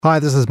Hi,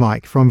 this is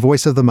Mike from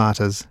Voice of the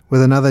Martyrs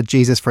with another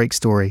Jesus Freak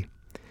story.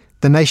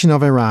 The nation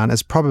of Iran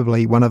is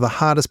probably one of the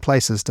hardest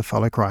places to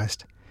follow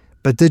Christ.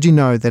 But did you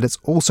know that it's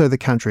also the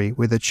country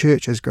where the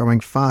church is growing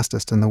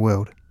fastest in the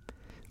world?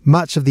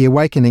 Much of the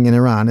awakening in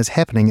Iran is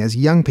happening as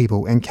young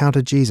people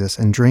encounter Jesus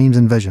in dreams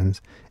and visions.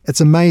 It's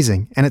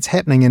amazing, and it's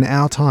happening in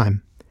our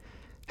time.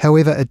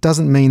 However, it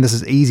doesn't mean this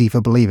is easy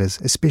for believers,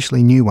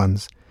 especially new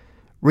ones.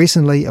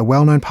 Recently, a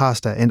well-known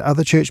pastor and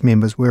other church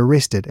members were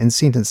arrested and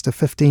sentenced to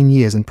 15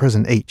 years in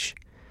prison each.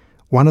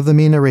 One of the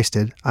men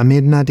arrested,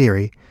 Ahmed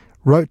Naderi,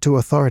 wrote to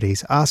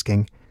authorities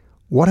asking,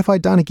 "What have I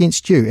done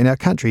against you in our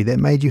country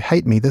that made you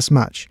hate me this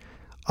much?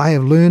 I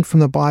have learned from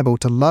the Bible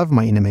to love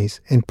my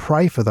enemies and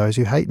pray for those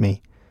who hate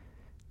me."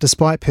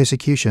 Despite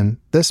persecution,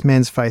 this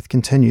man's faith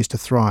continues to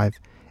thrive,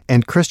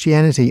 and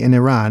Christianity in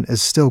Iran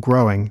is still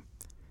growing.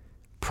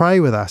 Pray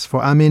with us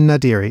for Ahmed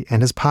Naderi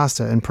and his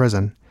pastor in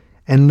prison,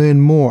 and learn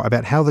more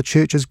about how the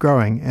church is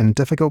growing in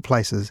difficult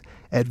places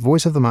at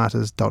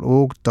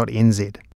voiceofthemartyrs.org.nz.